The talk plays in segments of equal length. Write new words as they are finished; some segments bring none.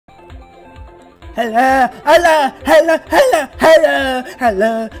hello, hello, hello, hello, hello,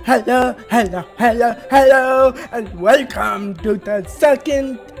 hello, hello, hello, hello, hello, and welcome to the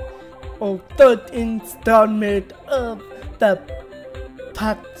second or third installment of the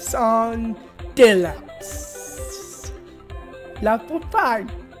Pacxon Deluxe. Level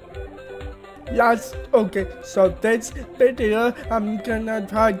 5. Okay, so this video I'm gonna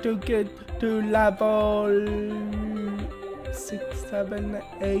try to get to level 6, 7,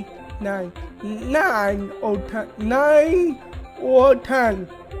 8, 9 or 10. 9 or 10.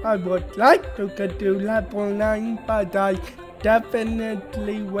 I would like to get to level 9, but I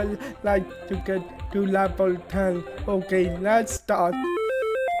definitely will like to get to level 10. Okay, let's start.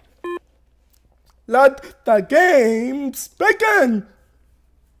 Let the games begin!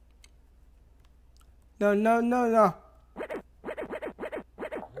 No, no, no, no.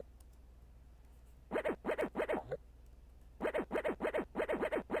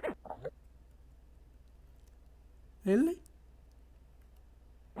 Really?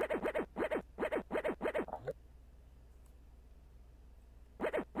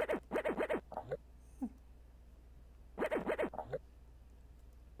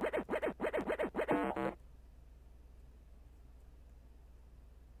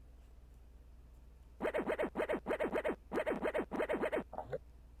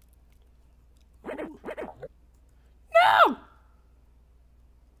 No!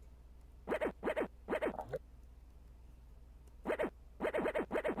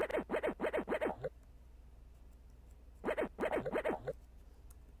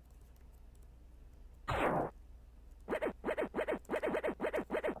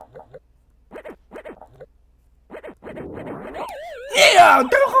 Yeah,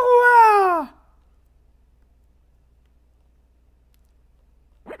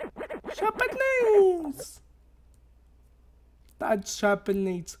 Japanese. That's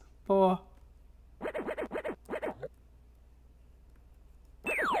Japanese for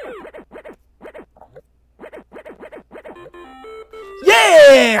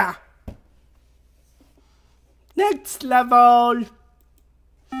yeah. Next level.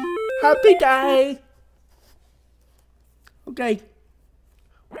 Happy day. Okay.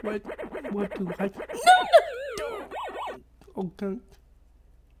 What do I? No. Okay.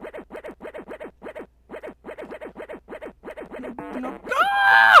 No.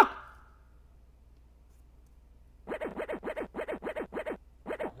 Ah!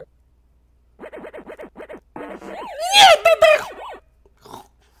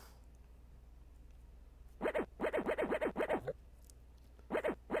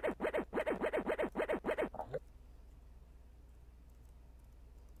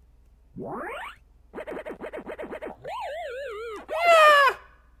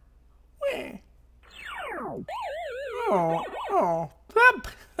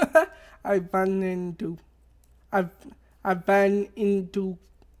 I ran into. I ran into.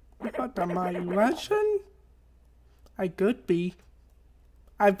 What am I, Russian? I could be.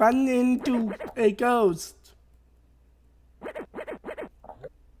 I ran into a ghost.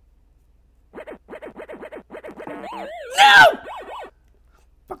 No!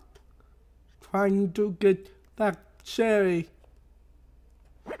 Fuck. Trying to get that cherry.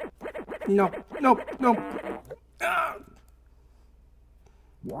 No, no, no. Ah.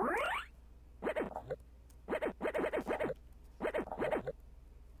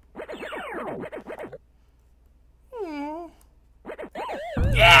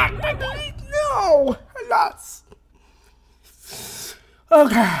 Yeah, no, I lost.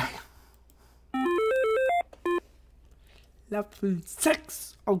 Okay. Level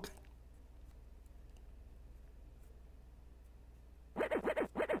 6. Okay.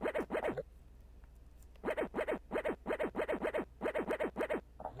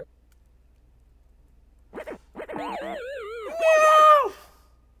 No!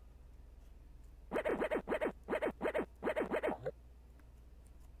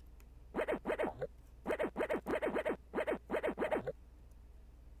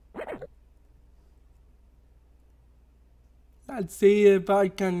 Let's see if I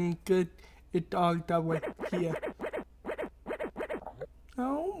can get it all the way here.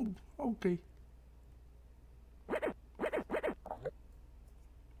 Oh, okay.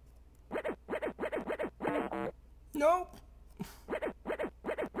 No.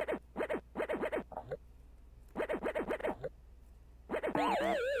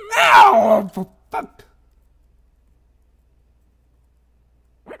 Ow! For fuck.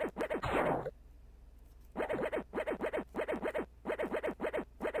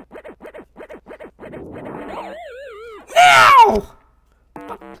 No!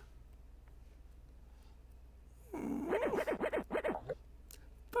 Fuck.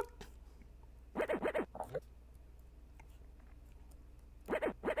 Fuck.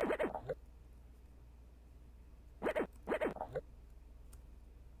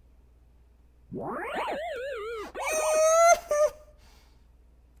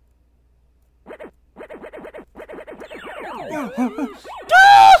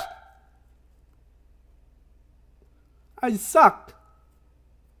 I suck.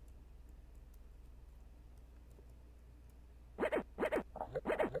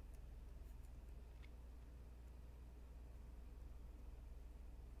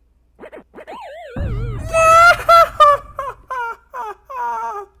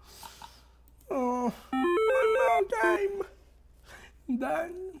 Oh, one more time.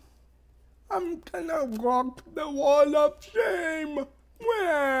 Then I'm gonna walk the wall of shame.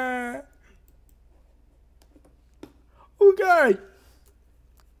 Where? Okay.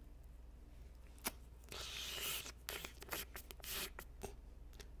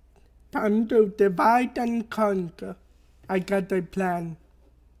 Time to divide and conquer. I got a plan.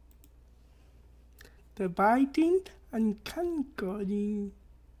 Dividing and conquering.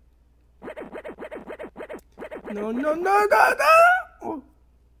 No. Oh.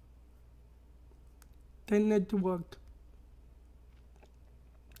 Didn't work.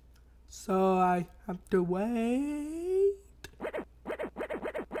 So I have to wait.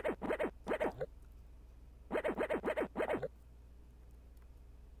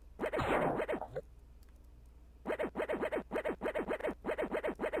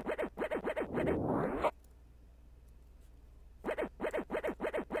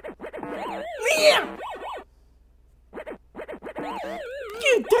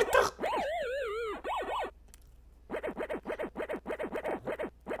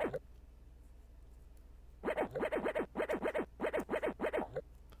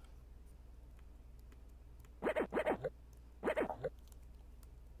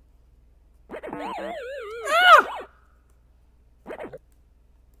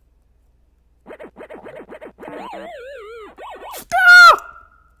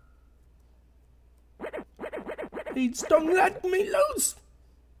 Please don't let me loose.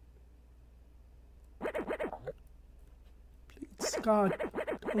 Please, God,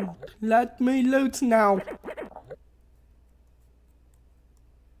 don't let me loose now.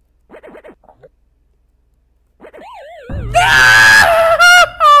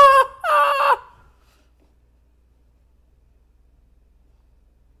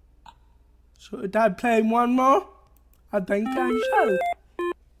 Should I play one more? I think I shall.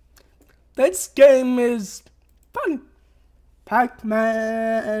 This game is fun.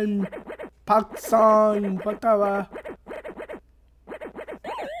 Pac-Man, Pacxon, whatever.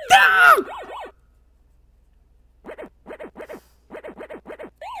 No!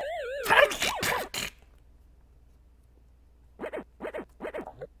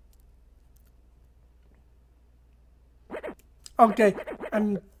 Okay,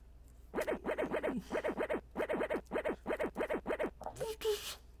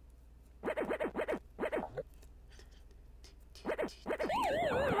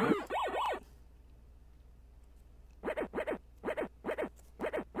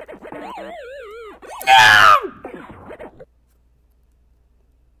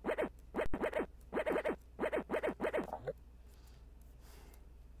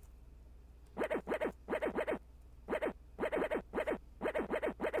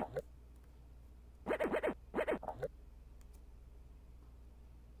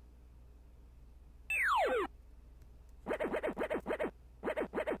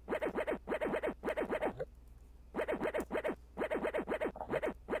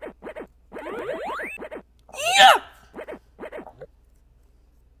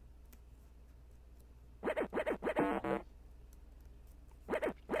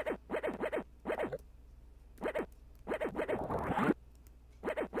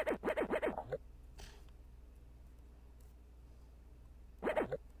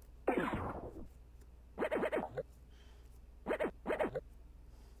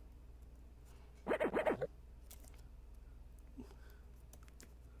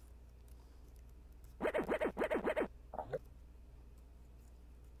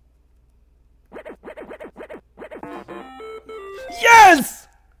 yes!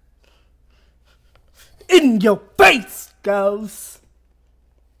 In your face, girls.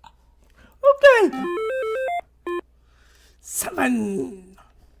 Okay. 7.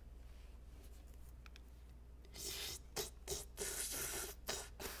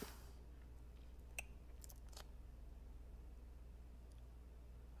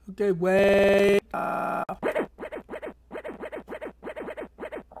 Okay, wait.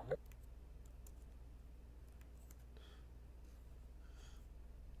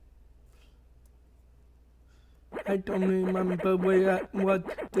 I don't remember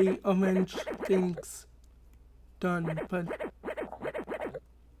what the orange thing's done, but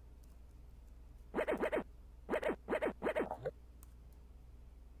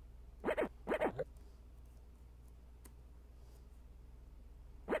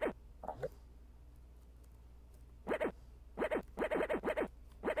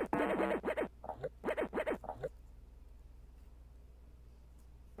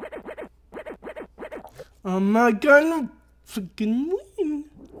Am I gonna freaking win?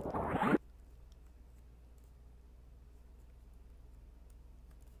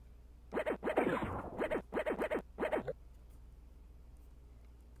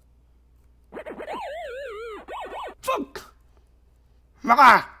 Fuck!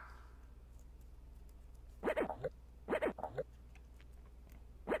 Ah!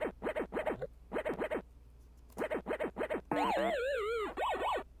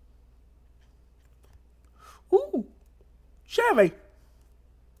 Ooh! Sherry!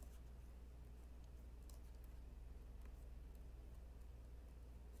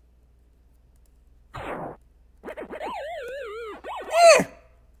 Eh!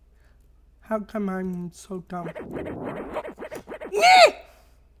 How come I'm so dumb? Eh!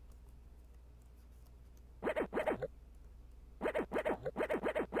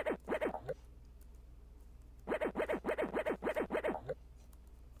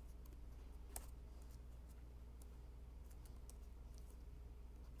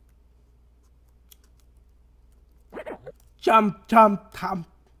 Jump, jump, jump.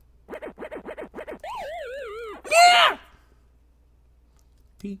 Yeah!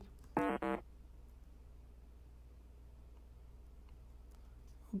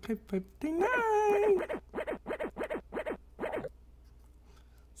 Okay, 59.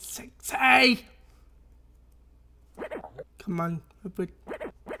 60. Come on, a bit.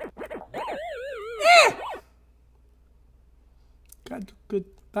 Yeah! Got a good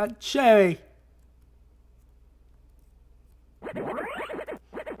bad cherry.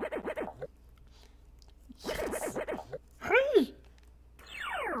 Yes. Hey.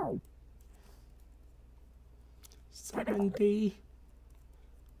 70.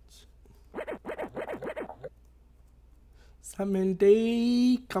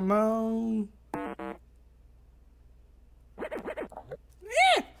 70. Come on.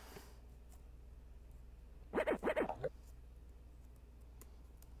 Yeah.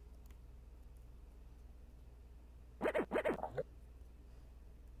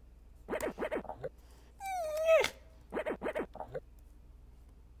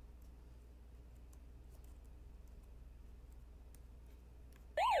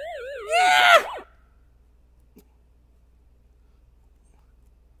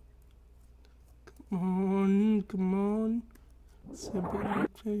 Come on. 7,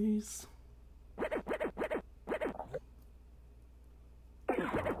 please.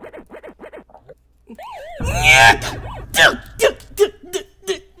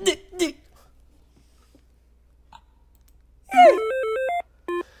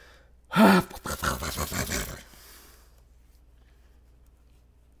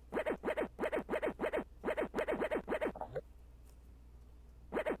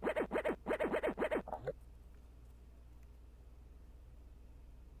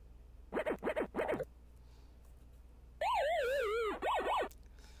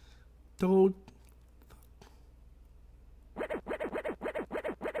 Don't.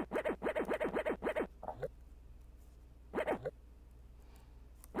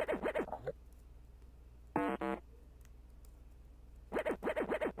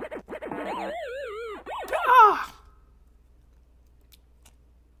 Ah!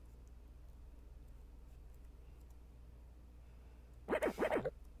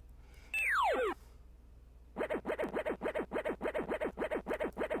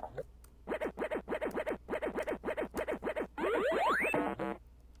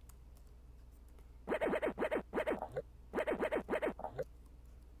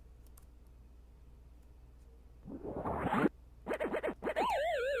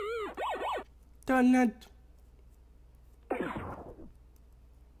 Done it.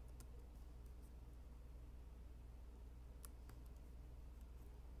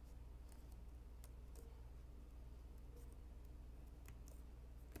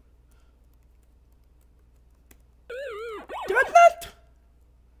 Done it.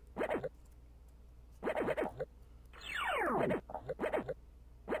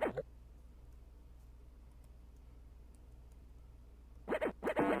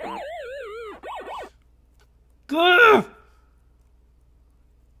 Good.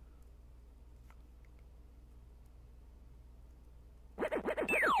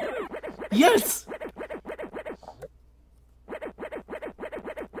 Yes.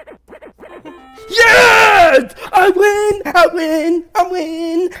 Yes! I win! I win! I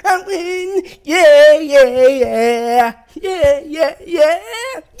win! I win! Yeah, yeah, yeah! Yeah, yeah, yeah!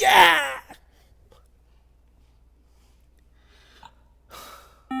 Yeah!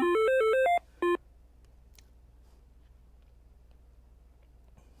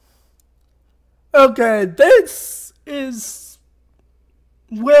 Okay, this is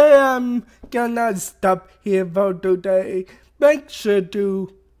where I'm gonna stop here for today. Make sure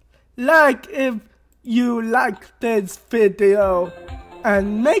to like if you like this video,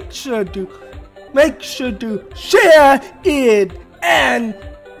 and make sure to share it and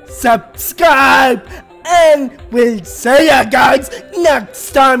subscribe, and we'll see you guys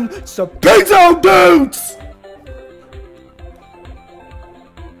next time. So peace out, dudes!